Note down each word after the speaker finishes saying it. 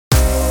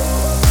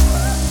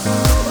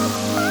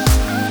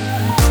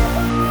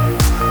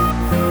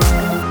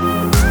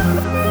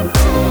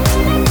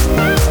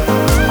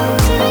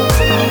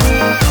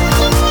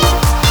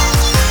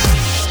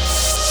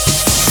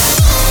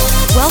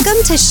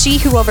to She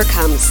Who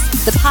Overcomes,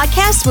 the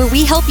podcast where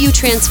we help you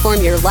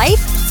transform your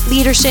life,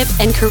 leadership,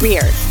 and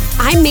career.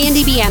 I'm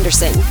Mandy B.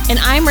 Anderson. And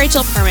I'm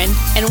Rachel Perman,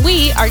 and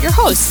we are your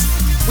hosts.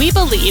 We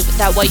believe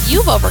that what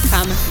you've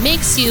overcome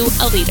makes you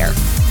a leader.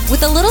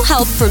 With a little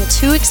help from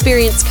two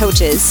experienced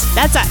coaches,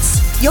 That's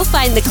us. you'll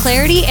find the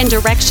clarity and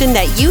direction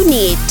that you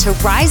need to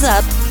rise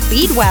up,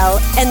 lead well,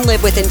 and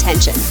live with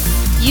intention.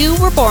 You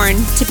were born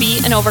to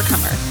be an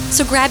overcomer.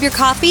 So grab your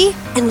coffee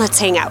and let's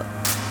hang out.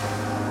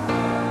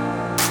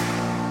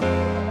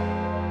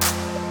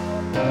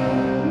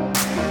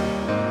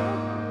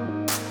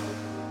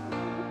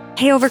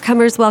 Hey,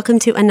 Overcomers, welcome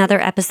to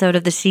another episode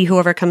of the She Who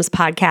Overcomes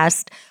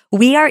podcast.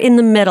 We are in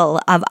the middle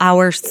of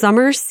our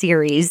summer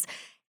series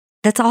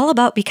that's all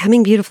about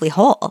becoming beautifully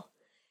whole.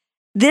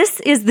 This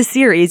is the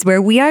series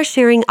where we are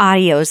sharing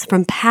audios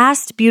from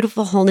past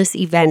beautiful wholeness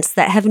events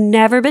that have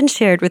never been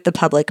shared with the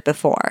public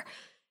before.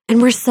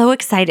 And we're so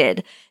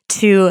excited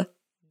to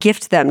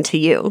gift them to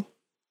you.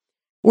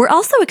 We're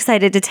also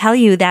excited to tell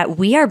you that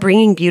we are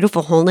bringing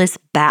beautiful wholeness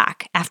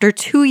back after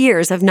 2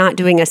 years of not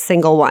doing a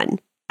single one.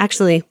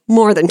 Actually,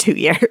 more than 2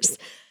 years.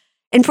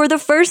 And for the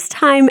first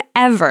time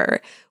ever,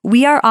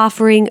 we are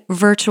offering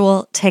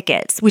virtual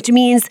tickets, which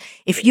means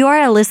if you are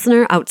a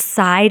listener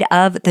outside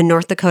of the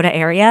North Dakota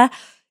area,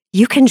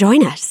 you can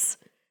join us.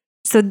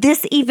 So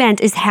this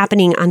event is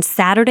happening on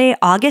Saturday,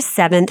 August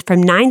 7th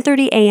from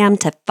 9:30 a.m.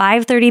 to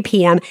 5:30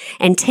 p.m.,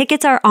 and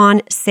tickets are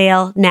on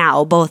sale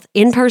now, both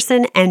in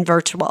person and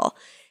virtual.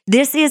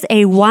 This is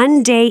a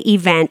one-day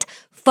event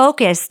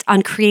focused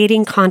on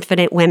creating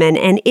confident women,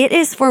 and it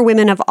is for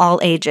women of all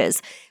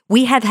ages.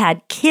 We have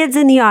had kids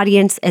in the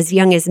audience as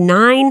young as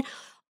 9,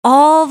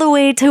 all the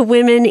way to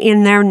women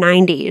in their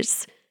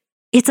 90s.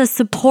 It's a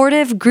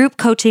supportive group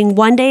coaching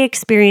one-day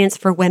experience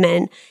for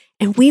women,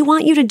 and we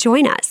want you to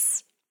join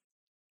us.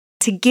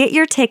 To get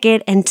your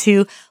ticket and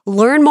to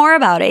learn more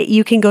about it,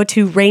 you can go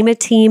to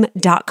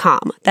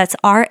raymateam.com. That's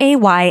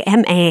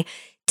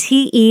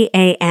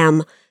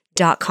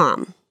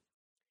RAYMATEAM.com.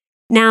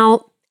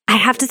 Now, I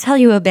have to tell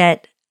you a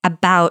bit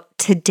about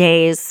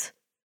today's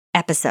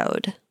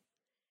episode.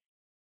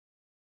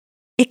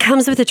 It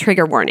comes with a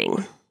trigger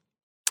warning.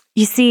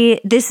 You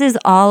see, this is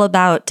all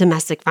about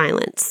domestic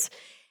violence.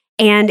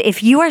 And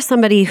if you are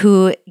somebody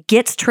who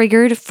gets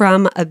triggered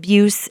from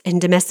abuse and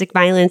domestic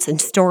violence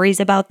and stories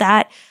about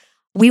that,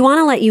 we want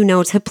to let you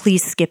know to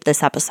please skip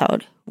this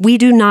episode. We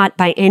do not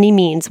by any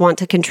means want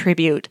to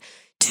contribute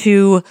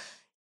to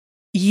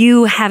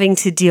you having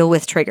to deal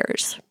with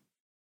triggers.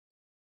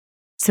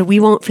 So we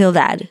won't feel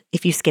bad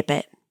if you skip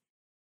it.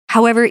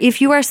 However, if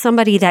you are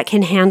somebody that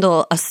can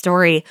handle a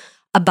story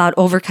about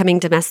overcoming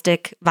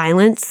domestic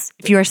violence,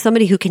 if you are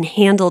somebody who can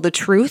handle the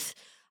truth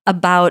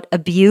about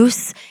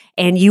abuse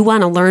and you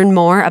want to learn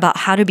more about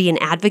how to be an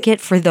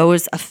advocate for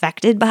those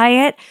affected by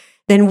it,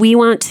 then we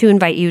want to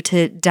invite you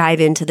to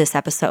dive into this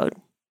episode.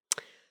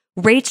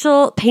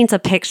 Rachel paints a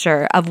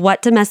picture of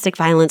what domestic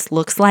violence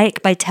looks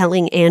like by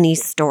telling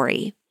Annie's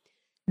story.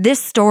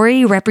 This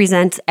story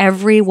represents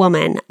every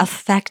woman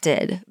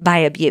affected by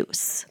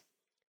abuse.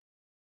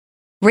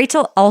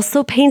 Rachel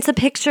also paints a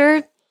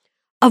picture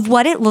of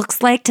what it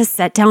looks like to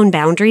set down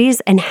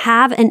boundaries and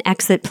have an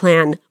exit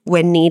plan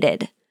when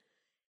needed.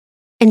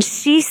 And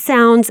she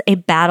sounds a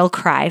battle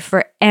cry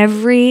for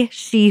every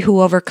she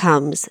who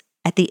overcomes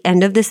at the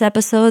end of this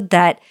episode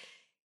that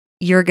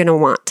you're going to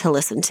want to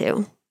listen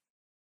to.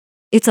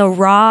 It's a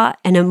raw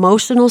and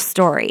emotional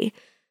story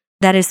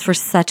that is for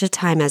such a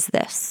time as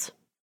this.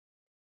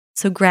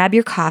 So grab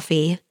your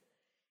coffee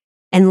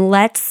and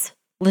let's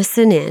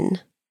listen in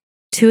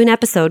to an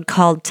episode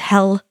called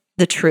Tell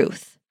the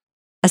Truth,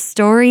 a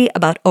story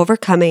about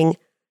overcoming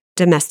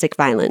domestic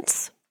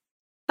violence.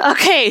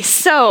 Okay,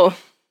 so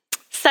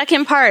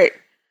second part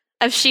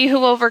of She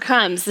Who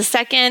Overcomes. The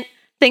second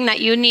thing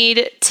that you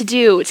need to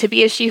do to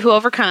be a She Who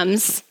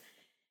Overcomes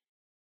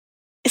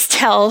is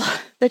tell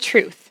the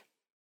truth.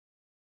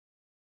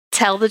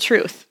 Tell the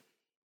truth.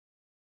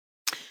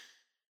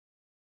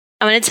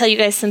 I'm going to tell you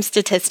guys some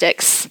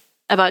statistics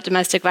about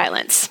domestic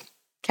violence,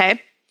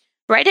 okay?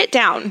 Write it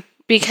down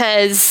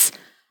because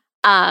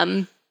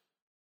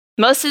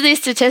most of these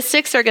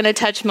statistics are going to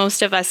touch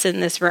most of us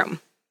in this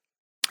room.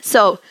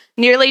 So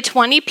nearly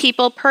 20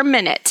 people per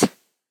minute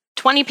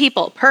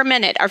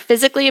are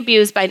physically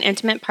abused by an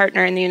intimate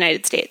partner in the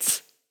United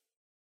States.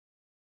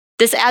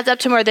 This adds up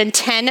to more than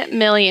 10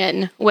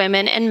 million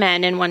women and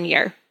men in 1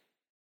 year.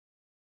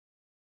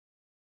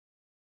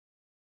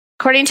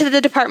 According to the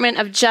Department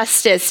of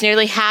Justice,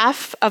 nearly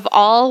half of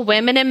all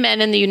women and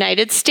men in the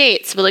United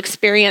States will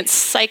experience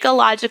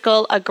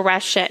psychological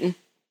aggression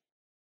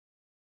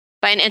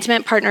by an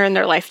intimate partner in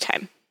their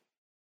lifetime.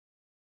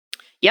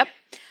 Yep.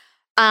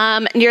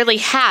 Nearly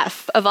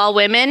half of all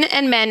women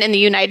and men in the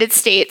United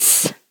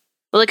States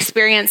will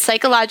experience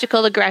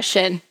psychological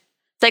aggression.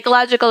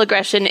 Psychological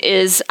aggression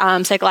is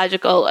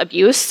psychological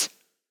abuse.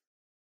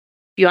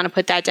 If you want to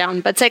put that down.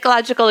 But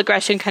psychological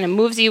aggression kind of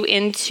moves you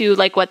into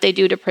like what they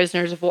do to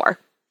prisoners of war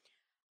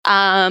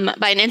by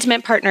an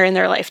intimate partner in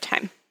their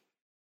lifetime.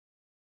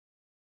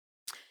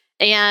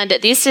 And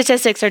these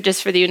statistics are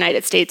just for the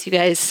United States, you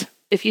guys.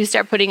 If you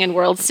start putting in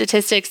world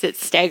statistics,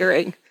 it's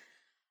staggering.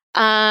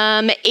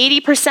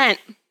 80%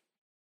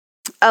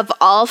 of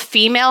all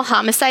female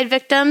homicide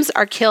victims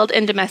are killed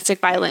in domestic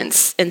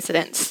violence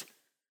incidents.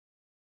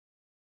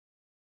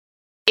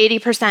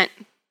 80%.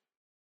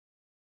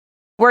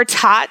 We're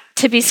taught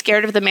to be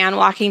scared of the man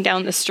walking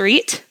down the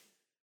street,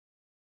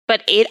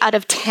 but 8 out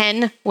of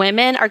 10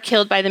 women are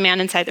killed by the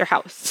man inside their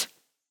house.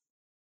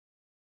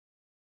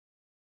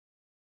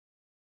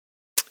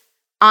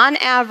 On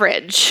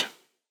average,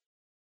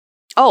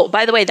 oh,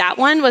 by the way, that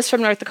one was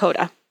from North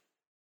Dakota,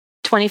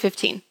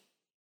 2015.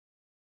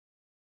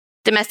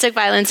 Domestic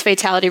violence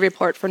fatality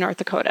report for North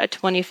Dakota,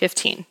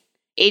 2015.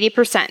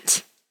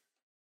 80%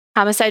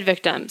 homicide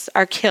victims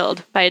are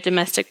killed by a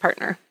domestic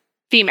partner.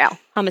 Female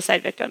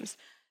homicide victims.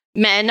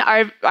 Men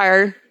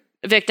are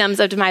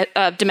victims of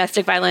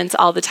domestic violence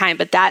all the time,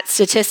 but that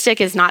statistic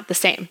is not the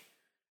same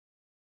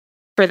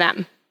for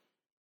them.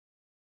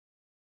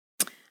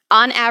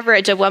 On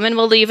average, a woman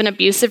will leave an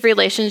abusive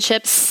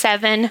relationship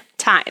 7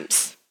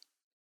 times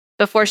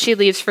before she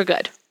leaves for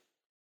good.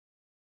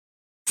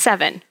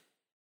 7.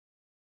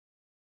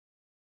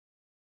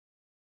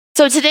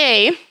 So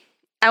today,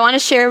 I want to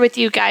share with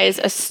you guys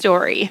a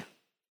story.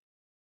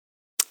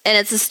 And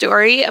it's a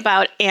story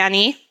about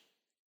Annie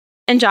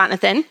and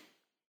Jonathan.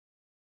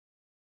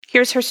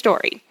 Here's her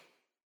story.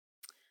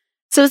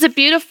 So it was a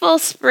beautiful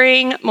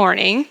spring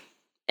morning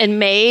in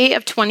May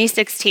of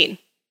 2016.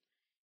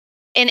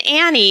 And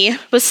Annie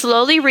was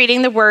slowly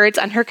reading the words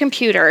on her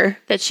computer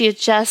that she had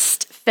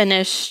just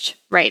finished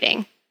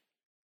writing.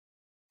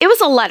 It was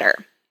a letter.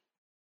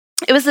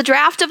 It was the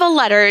draft of a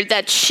letter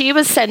that she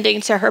was sending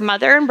to her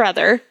mother and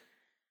brother,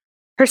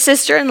 her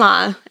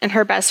sister-in-law, and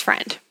her best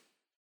friend.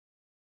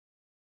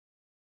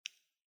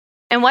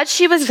 And what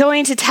she was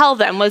going to tell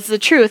them was the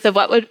truth of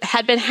what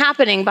had been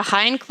happening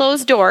behind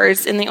closed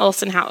doors in the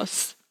Olsen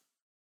house.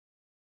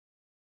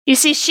 You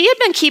see, she had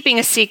been keeping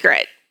a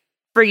secret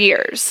for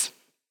years.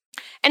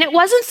 And it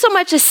wasn't so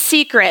much a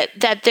secret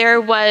that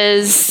there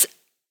was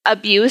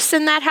abuse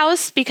in that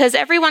house, because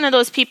every one of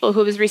those people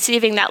who was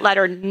receiving that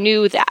letter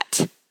knew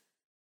that.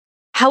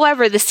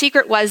 However, the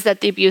secret was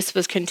that the abuse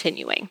was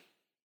continuing,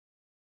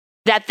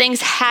 that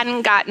things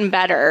hadn't gotten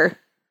better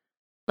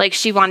like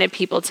she wanted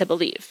people to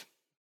believe.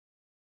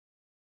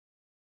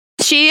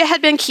 She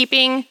had been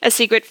keeping a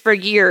secret for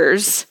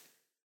years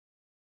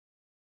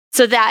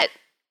so that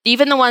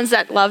even the ones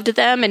that loved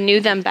them and knew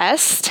them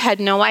best had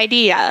no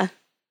idea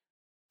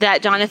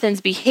that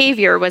Jonathan's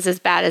behavior was as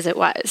bad as it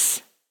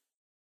was.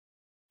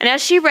 And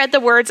as she read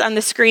the words on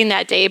the screen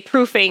that day,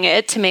 proofing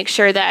it to make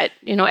sure that,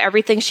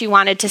 everything she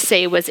wanted to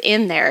say was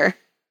in there,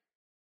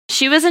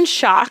 she was in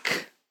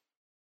shock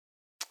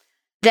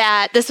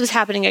that this was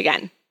happening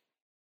again.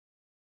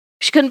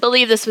 She couldn't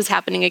believe this was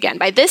happening again.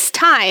 By this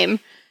time,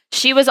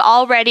 she had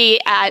already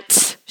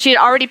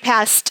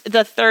passed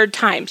the 3rd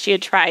time she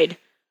had tried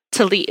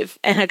to leave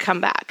and had come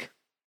back.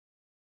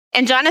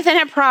 And Jonathan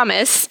had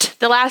promised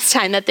the last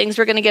time that things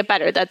were going to get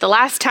better, that the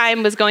last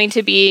time was going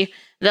to be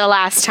the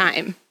last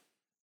time.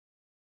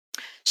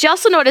 She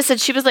also noticed that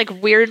she was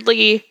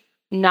weirdly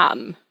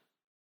numb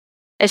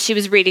as she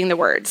was reading the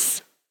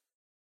words.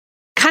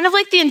 Kind of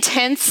like the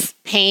intense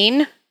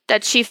pain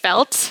that she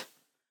felt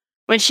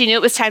when she knew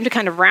it was time to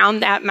kind of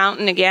round that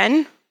mountain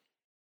again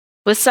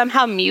was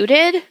somehow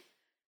muted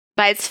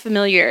by its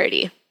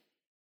familiarity.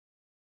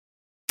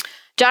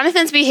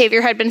 Jonathan's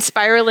behavior had been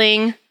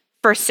spiraling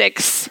for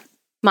 6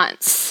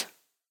 months.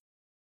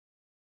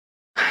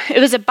 It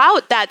was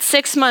about that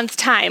 6-month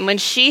time when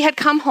she had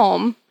come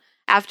home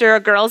after a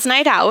girls'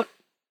 night out,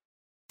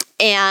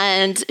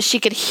 and she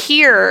could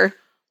hear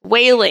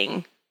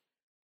wailing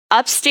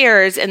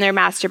upstairs in their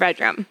master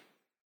bedroom.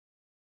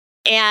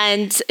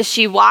 And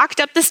she walked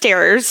up the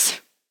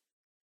stairs,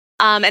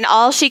 and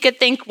all she could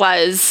think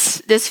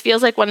was, this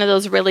feels like one of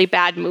those really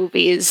bad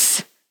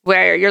movies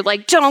where you're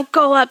like, don't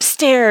go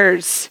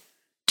upstairs,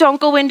 don't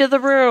go into the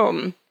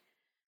room.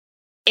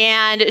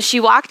 And she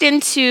walked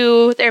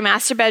into their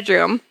master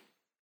bedroom,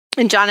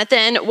 and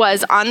Jonathan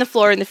was on the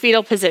floor in the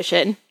fetal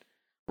position,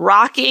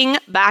 rocking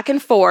back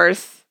and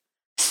forth,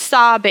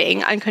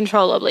 sobbing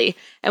uncontrollably.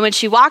 And when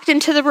she walked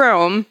into the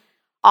room,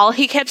 all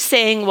he kept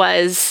saying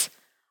was,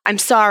 I'm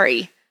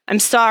sorry, I'm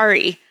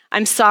sorry,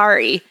 I'm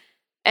sorry.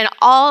 And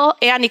all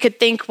Annie could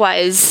think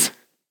was,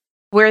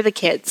 where are the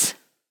kids?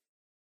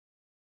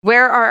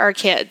 Where are our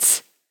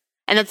kids?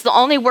 And that's the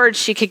only word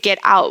she could get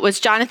out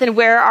was, Jonathan,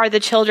 where are the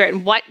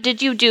children? What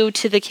did you do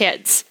to the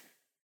kids?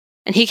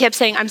 And he kept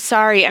saying, I'm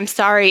sorry, I'm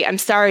sorry, I'm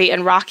sorry,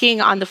 and rocking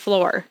on the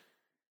floor.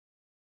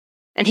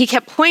 And he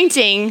kept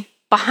pointing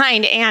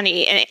behind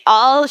Annie, and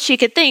all she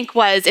could think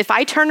was, if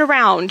I turn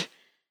around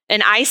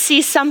and I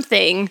see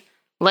something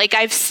like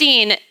I've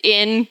seen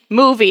in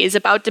movies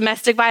about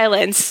domestic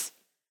violence,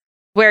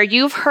 where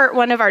you've hurt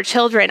one of our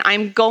children,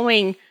 I'm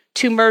going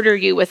to murder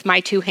you with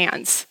my 2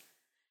 hands.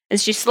 And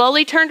she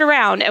slowly turned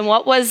around, and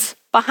what was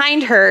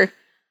behind her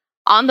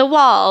on the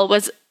wall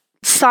was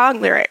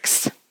song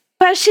lyrics.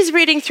 But as she's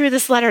reading through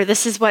this letter,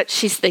 this is what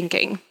she's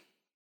thinking.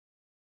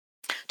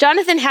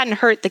 Jonathan hadn't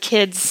hurt the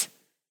kids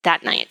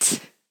that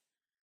night,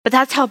 but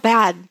that's how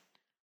bad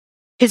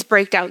his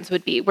breakdowns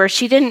would be, where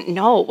she didn't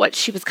know what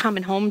she was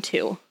coming home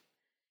to.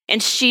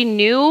 And she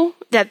knew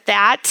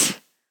that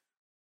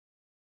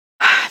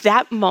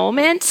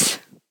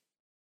moment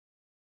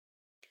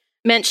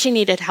meant she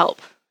needed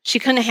help. She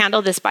couldn't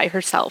handle this by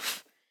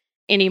herself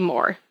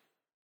anymore.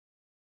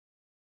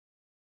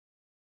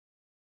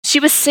 She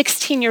was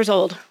 16 years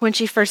old when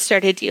she first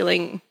started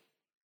dealing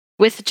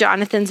with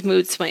Jonathan's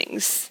mood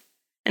swings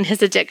and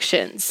his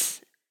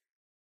addictions.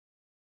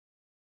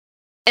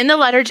 In the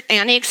letter,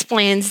 Annie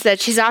explains that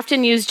she's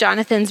often used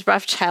Jonathan's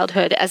rough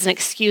childhood as an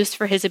excuse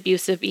for his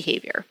abusive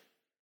behavior.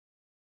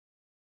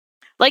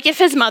 Like if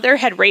his mother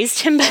had raised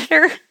him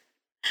better,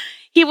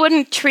 he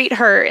wouldn't treat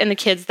her and the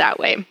kids that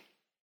way.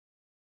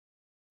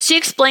 She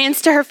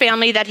explains to her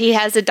family that he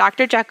has a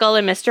Dr. Jekyll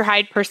and Mr.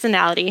 Hyde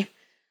personality.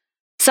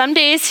 Some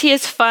days he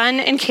is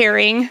fun and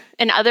caring,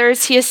 and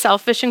others he is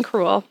selfish and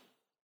cruel.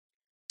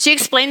 She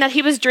explained that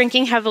he was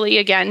drinking heavily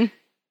again,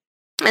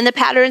 and the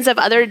patterns of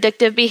other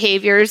addictive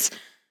behaviors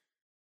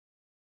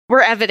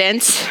were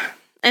evident,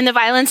 and the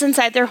violence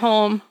inside their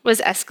home was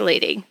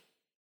escalating.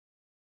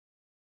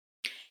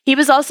 He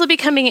was also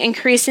becoming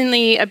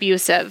increasingly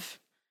abusive,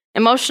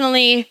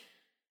 emotionally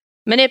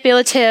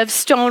manipulative,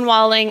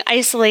 stonewalling,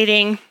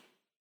 isolating,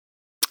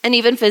 and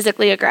even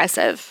physically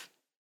aggressive.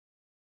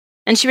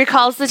 And she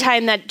recalls the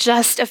time that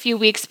just a few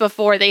weeks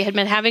before they had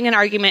been having an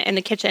argument in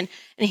the kitchen,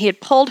 and he had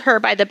pulled her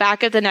by the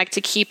back of the neck to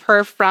keep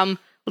her from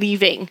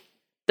leaving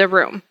the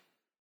room.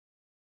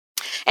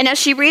 And as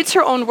she reads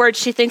her own words,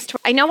 she thinks,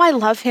 I know I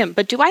love him,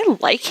 but do I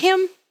like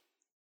him?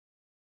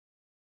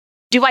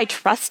 Do I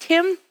trust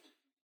him?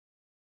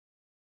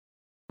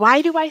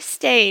 Why do I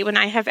stay when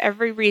I have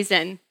every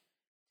reason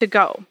to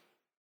go?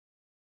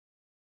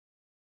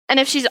 And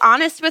if she's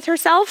honest with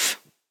herself,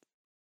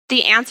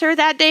 the answer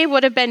that day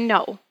would have been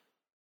no.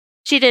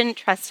 She didn't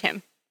trust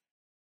him.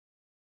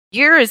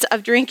 Years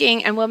of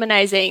drinking and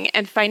womanizing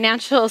and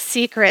financial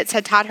secrets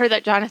had taught her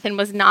that Jonathan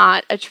was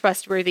not a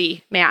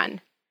trustworthy man.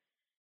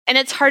 And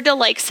it's hard to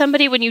like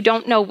somebody when you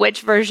don't know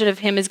which version of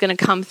him is going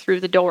to come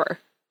through the door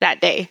that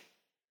day.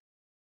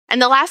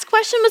 And the last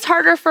question was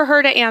harder for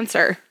her to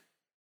answer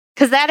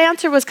because that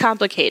answer was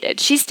complicated.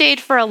 She stayed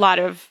for a lot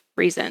of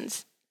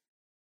reasons.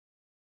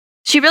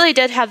 She really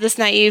did have this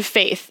naive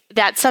faith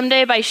that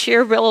someday by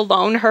sheer will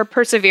alone, her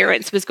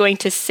perseverance was going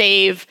to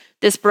save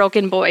this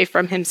broken boy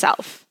from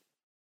himself.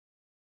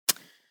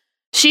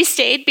 She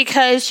stayed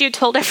because she had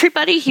told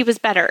everybody he was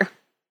better.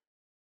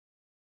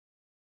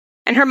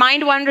 And her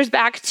mind wanders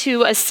back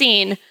to a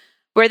scene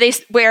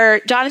where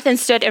Jonathan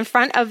stood in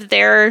front of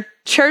their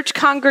church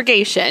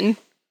congregation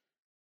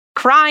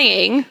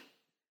crying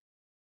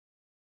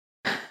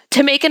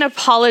to make an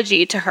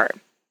apology to her.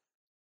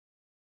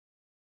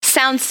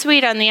 Sounds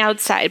sweet on the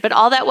outside, but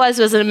all that was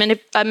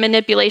a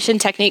manipulation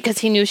technique because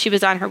he knew she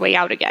was on her way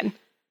out again.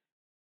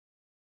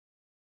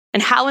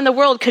 And how in the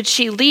world could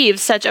she leave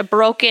such a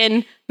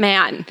broken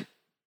man?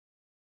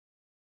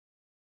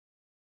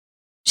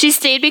 She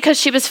stayed because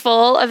she was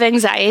full of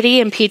anxiety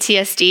and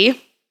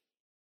PTSD,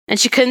 and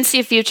she couldn't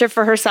see a future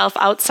for herself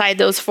outside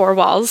those four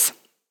walls.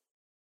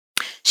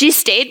 She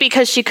stayed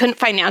because she couldn't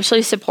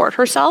financially support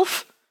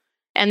herself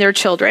and their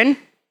children.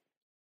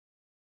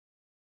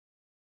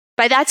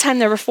 By that time,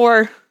 there were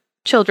 4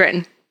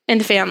 children in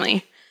the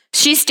family.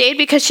 She stayed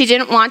because she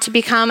didn't want to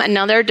become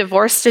another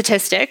divorce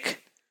statistic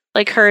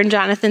like her and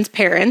Jonathan's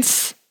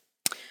parents.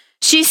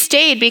 She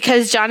stayed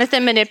because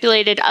Jonathan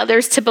manipulated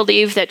others to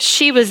believe that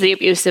she was the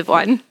abusive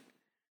one,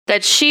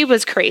 that she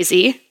was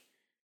crazy,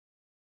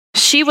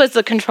 she was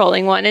the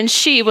controlling one, and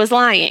she was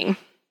lying.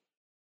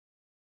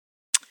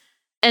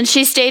 And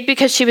she stayed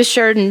because she was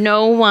sure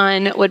no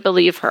one would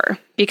believe her,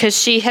 because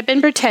she had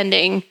been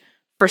pretending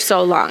for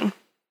so long.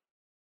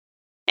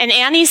 And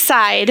Annie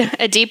sighed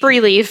a deep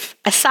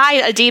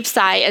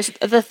sigh as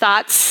the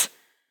thoughts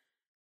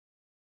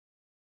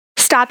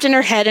stopped in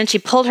her head, and she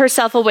pulled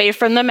herself away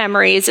from the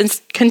memories and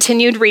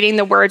continued reading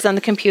the words on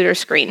the computer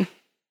screen.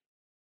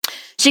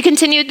 She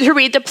continued to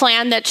read the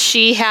plan that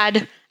she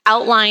had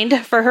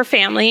outlined for her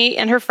family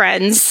and her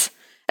friends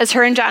as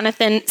her and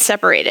Jonathan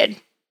separated.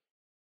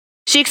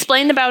 She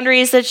explained the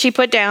boundaries that she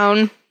put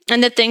down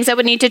and the things that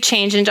would need to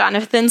change in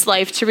Jonathan's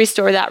life to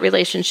restore that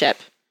relationship.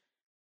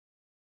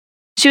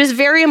 She was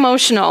very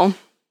emotional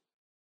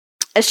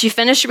as she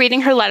finished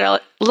reading her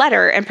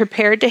letter and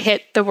prepared to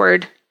hit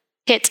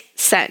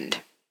send.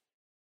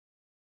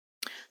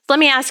 So let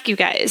me ask you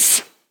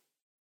guys,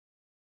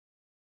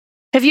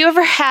 have you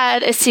ever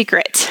had a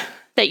secret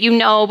that you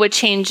know would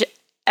change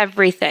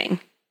everything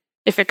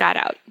if it got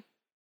out?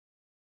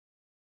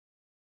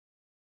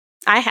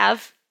 I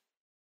have.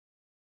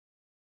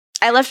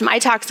 I left my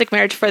toxic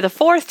marriage for the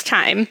 4th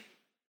time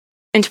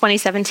in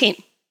 2017.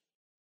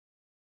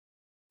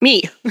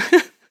 Me.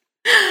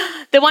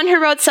 The one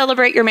who wrote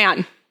Celebrate Your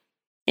Man.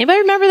 Anybody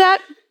remember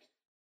that?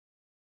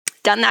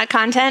 Done that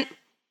content?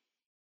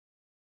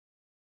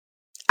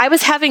 I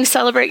was having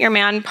Celebrate Your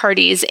Man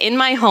parties in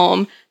my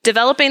home,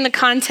 developing the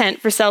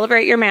content for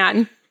Celebrate Your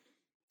Man,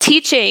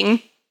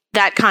 teaching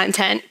that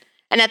content.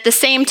 And at the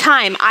same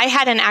time, I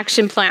had an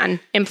action plan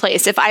in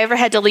place if I ever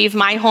had to leave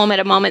my home at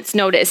a moment's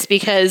notice,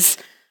 because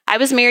I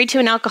was married to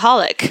an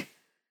alcoholic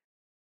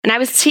and I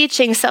was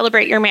teaching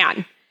Celebrate Your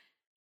Man.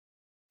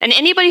 And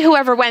anybody who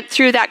ever went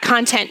through that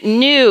content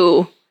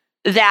knew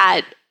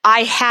that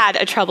I had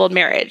a troubled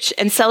marriage,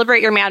 and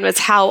Celebrate Your Man was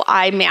how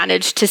I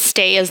managed to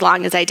stay as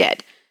long as I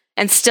did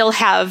and still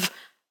have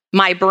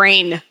my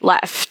brain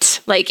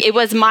left. Like, it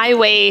was my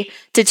way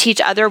to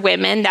teach other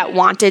women that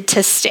wanted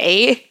to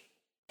stay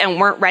and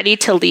weren't ready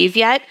to leave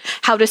yet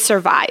how to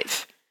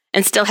survive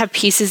and still have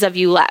pieces of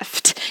you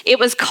left. It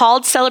was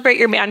called Celebrate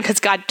Your Man because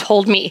God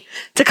told me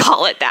to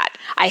call it that.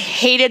 I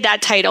hated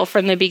that title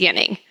from the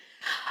beginning.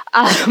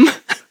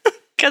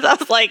 Because I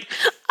was like,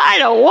 I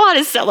don't want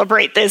to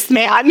celebrate this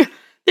man.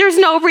 There's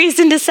no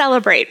reason to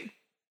celebrate.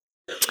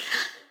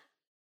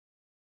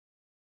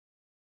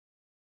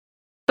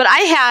 But I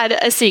had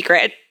a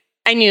secret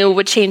I knew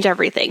would change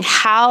everything.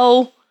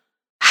 How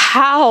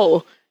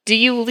do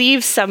you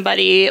leave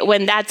somebody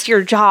when that's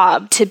your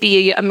job to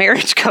be a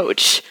marriage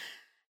coach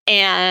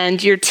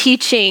and you're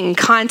teaching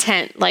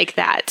content like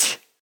that?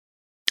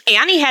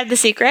 Annie had the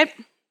secret.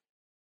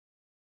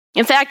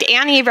 In fact,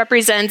 Annie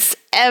represents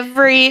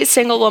every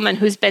single woman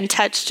who's been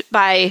touched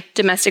by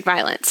domestic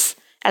violence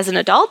as an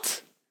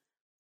adult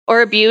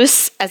or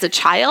abuse as a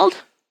child,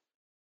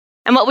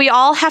 and what we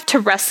all have to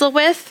wrestle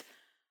with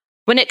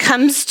when it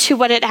comes to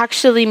what it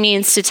actually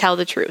means to tell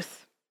the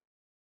truth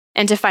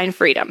and to find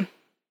freedom.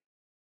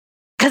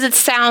 Because it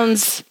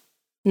sounds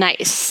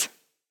nice.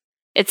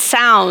 It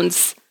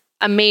sounds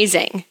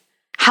amazing.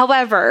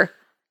 However,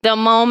 the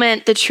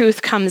moment the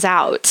truth comes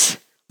out,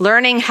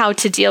 learning how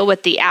to deal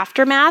with the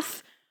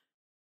aftermath,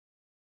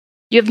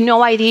 you have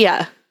no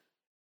idea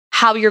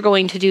how you're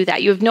going to do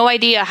that. You have no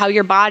idea how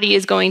your body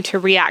is going to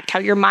react, how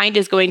your mind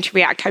is going to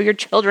react, how your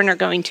children are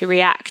going to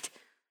react.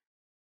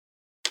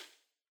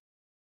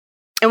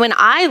 And when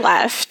I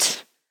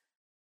left,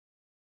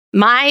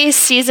 my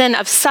season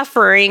of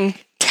suffering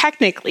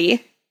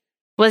technically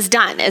was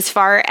done as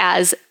far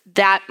as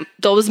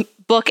those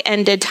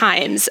bookended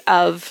times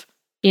of,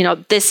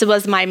 this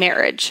was my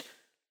marriage,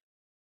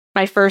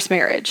 my first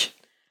marriage.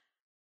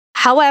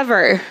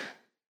 However,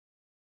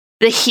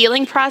 the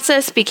healing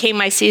process became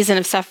my season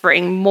of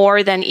suffering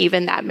more than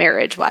even that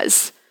marriage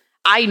was.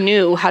 I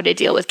knew how to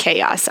deal with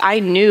chaos. I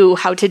knew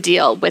how to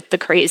deal with the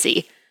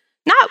crazy.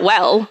 Not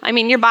well. I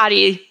mean, your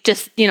body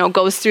just,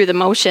 goes through the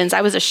motions.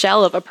 I was a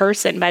shell of a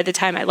person by the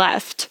time I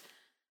left.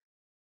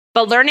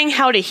 But learning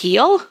how to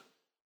heal,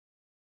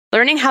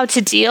 learning how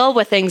to deal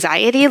with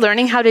anxiety,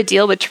 learning how to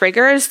deal with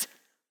triggers,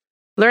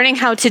 learning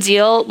how to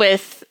deal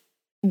with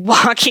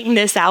walking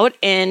this out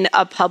in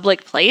a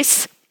public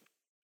place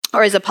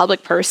or as a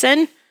public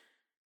person,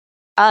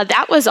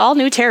 that was all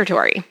new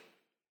territory.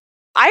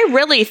 I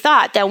really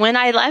thought that when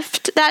I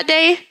left that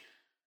day,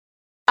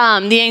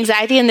 the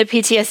anxiety and the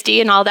PTSD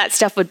and all that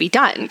stuff would be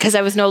done because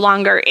I was no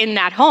longer in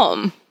that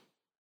home.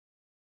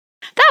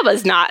 That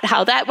was not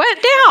how that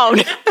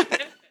went down.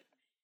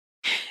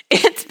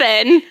 It's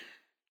been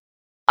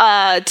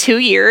 2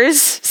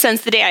 years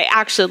since the day I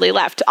actually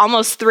left,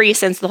 almost 3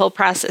 since the whole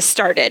process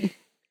started.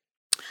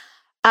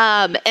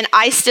 And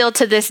I still,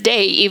 to this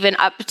day, even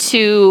up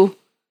to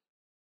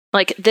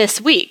like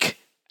this week,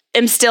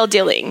 am still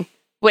dealing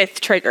with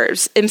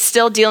triggers. I'm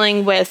still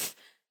dealing with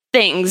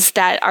things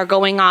that are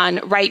going on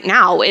right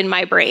now in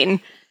my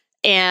brain.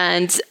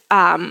 And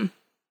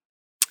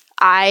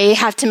I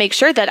have to make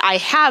sure that I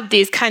have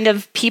these kind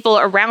of people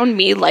around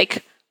me,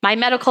 like my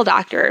medical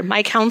doctor,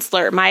 my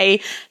counselor, my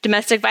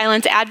domestic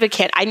violence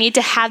advocate. I need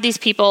to have these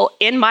people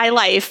in my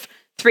life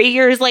 3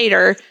 years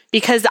later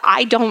because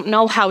I don't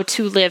know how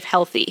to live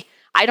healthy.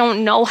 I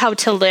don't know how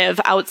to live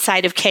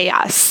outside of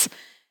chaos.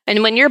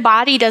 And when your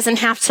body doesn't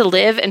have to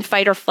live in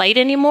fight or flight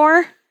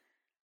anymore,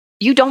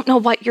 you don't know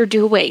what you're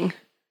doing.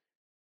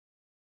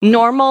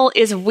 Normal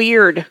is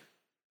weird.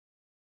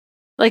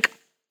 Like,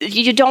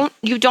 you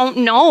don't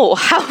know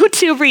how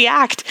to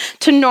react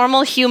to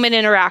normal human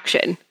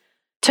interaction,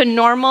 to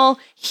normal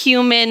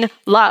human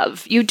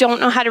love. You don't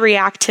know how to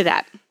react to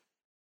that.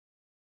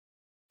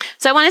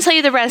 So I want to tell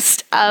you the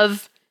rest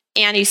of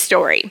Annie's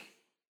story.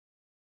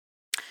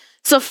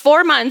 So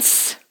 4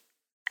 months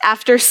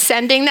after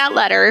sending that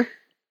letter,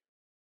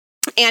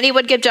 Annie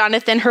would give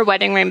Jonathan her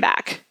wedding ring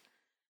back.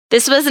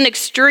 This was an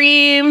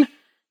extreme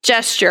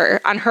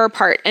gesture on her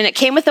part, and it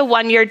came with a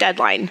 1-year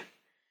deadline,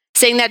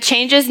 saying that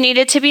changes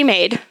needed to be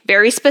made,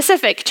 very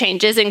specific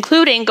changes,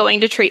 including going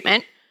to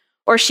treatment,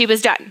 or she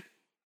was done.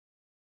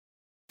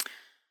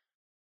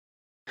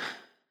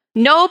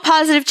 No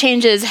positive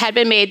changes had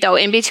been made, though,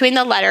 in between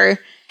the letter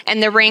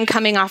and the ring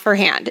coming off her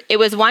hand. It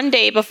was 1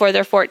 day before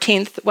their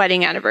 14th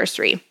wedding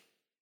anniversary.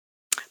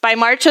 By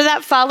March of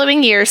that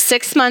following year,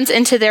 6 months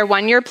into their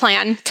 1-year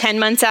plan, 10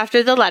 months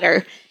after the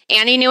letter,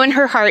 Annie knew in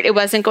her heart it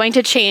wasn't going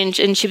to change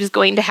and she was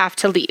going to have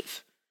to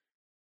leave.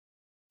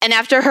 And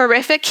after a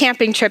horrific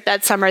camping trip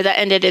that summer that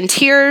ended in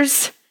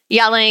tears,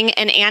 yelling,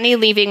 and Annie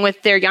leaving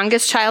with their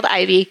youngest child,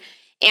 Ivy,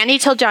 Annie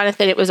told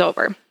Jonathan it was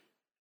over.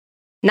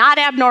 Not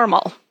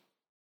abnormal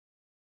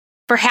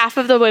for half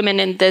of the women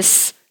in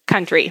this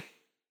country,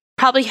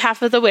 probably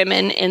half of the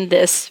women in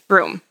this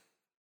room,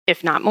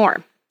 if not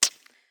more.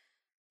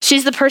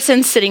 She's the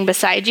person sitting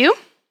beside you.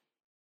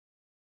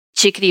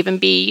 She could even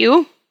be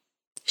you.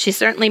 She's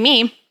certainly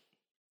me.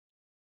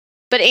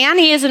 But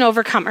Annie is an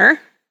overcomer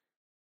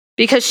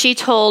because she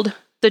told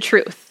the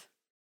truth.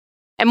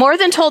 And more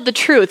than told the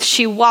truth,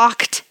 she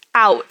walked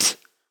out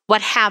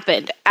what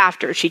happened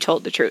after she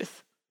told the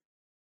truth.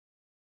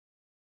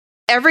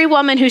 Every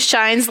woman who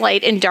shines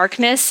light in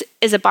darkness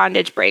is a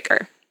bondage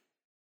breaker,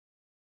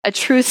 a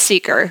truth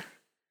seeker,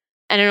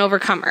 and an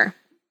overcomer.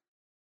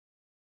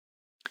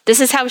 This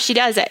is how she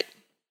does it.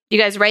 You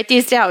guys write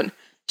these down.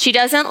 She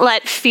doesn't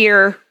let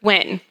fear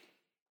win.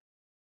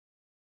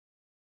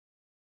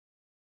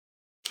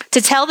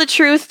 To tell the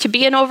truth, to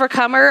be an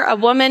overcomer, a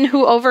woman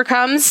who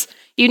overcomes,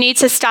 you need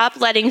to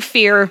stop letting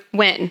fear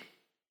win.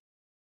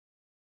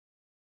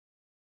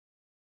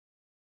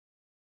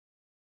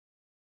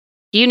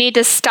 You need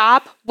to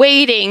stop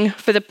waiting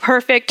for the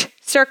perfect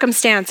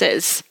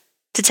circumstances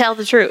to tell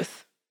the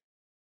truth.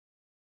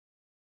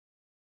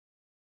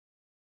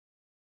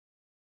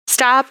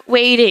 Stop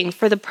waiting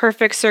for the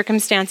perfect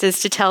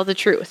circumstances to tell the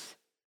truth.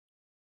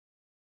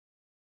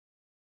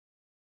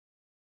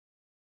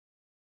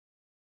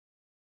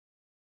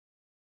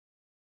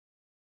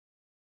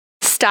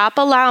 Stop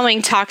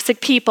allowing toxic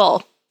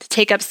people to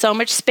take up so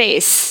much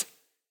space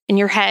in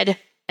your head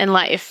and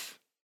life.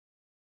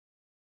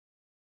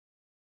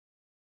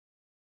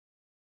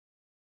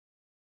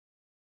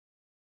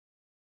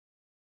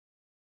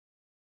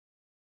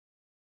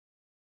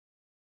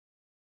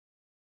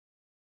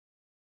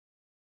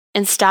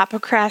 And stop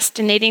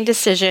procrastinating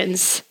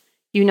decisions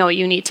you know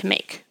you need to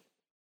make.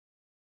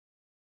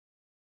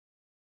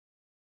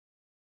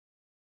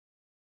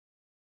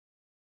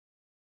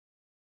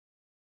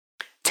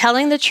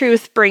 Telling the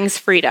truth brings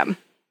freedom.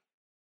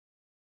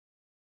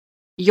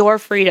 Your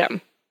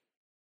freedom.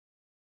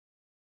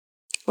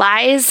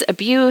 Lies,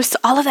 abuse,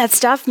 all of that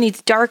stuff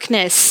needs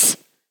darkness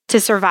to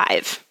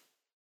survive.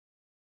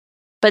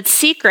 But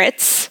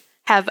secrets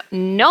have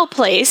no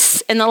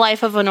place in the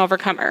life of an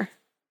overcomer.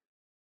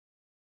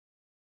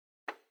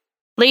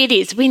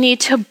 Ladies, we need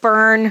to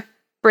burn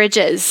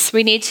bridges.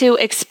 We need to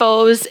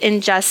expose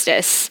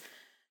injustice.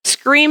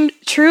 Scream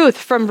truth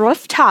from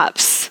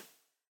rooftops.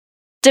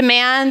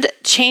 Demand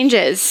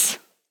changes.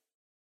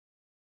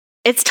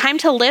 It's time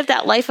to live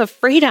that life of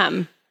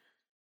freedom,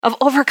 of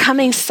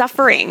overcoming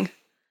suffering,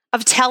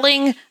 of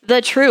telling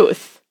the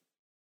truth.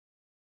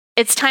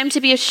 It's time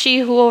to be a she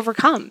who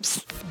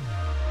overcomes.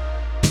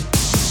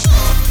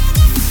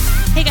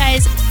 Hey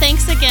guys,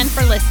 thanks again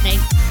for listening.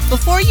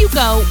 Before you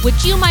go,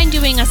 would you mind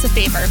doing us a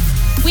favor?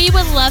 We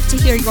would love to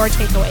hear your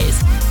takeaways,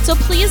 so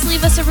please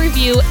leave us a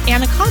review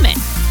and a comment.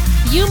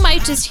 You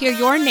might just hear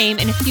your name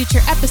in a future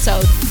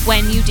episode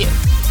when you do.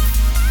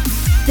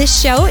 This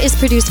show is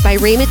produced by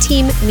Rhema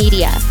Team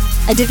Media,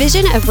 a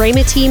division of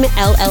Rhema Team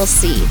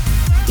LLC.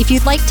 If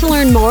you'd like to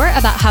learn more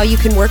about how you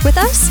can work with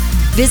us,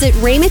 visit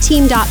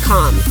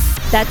rhemateam.com.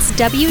 That's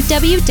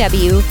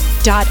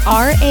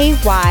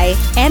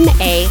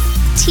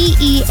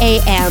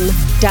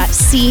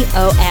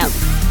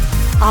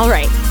www.raymateam.com. All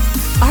right,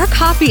 our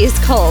coffee is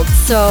cold,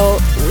 so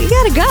we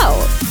gotta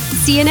go.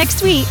 See you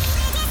next week.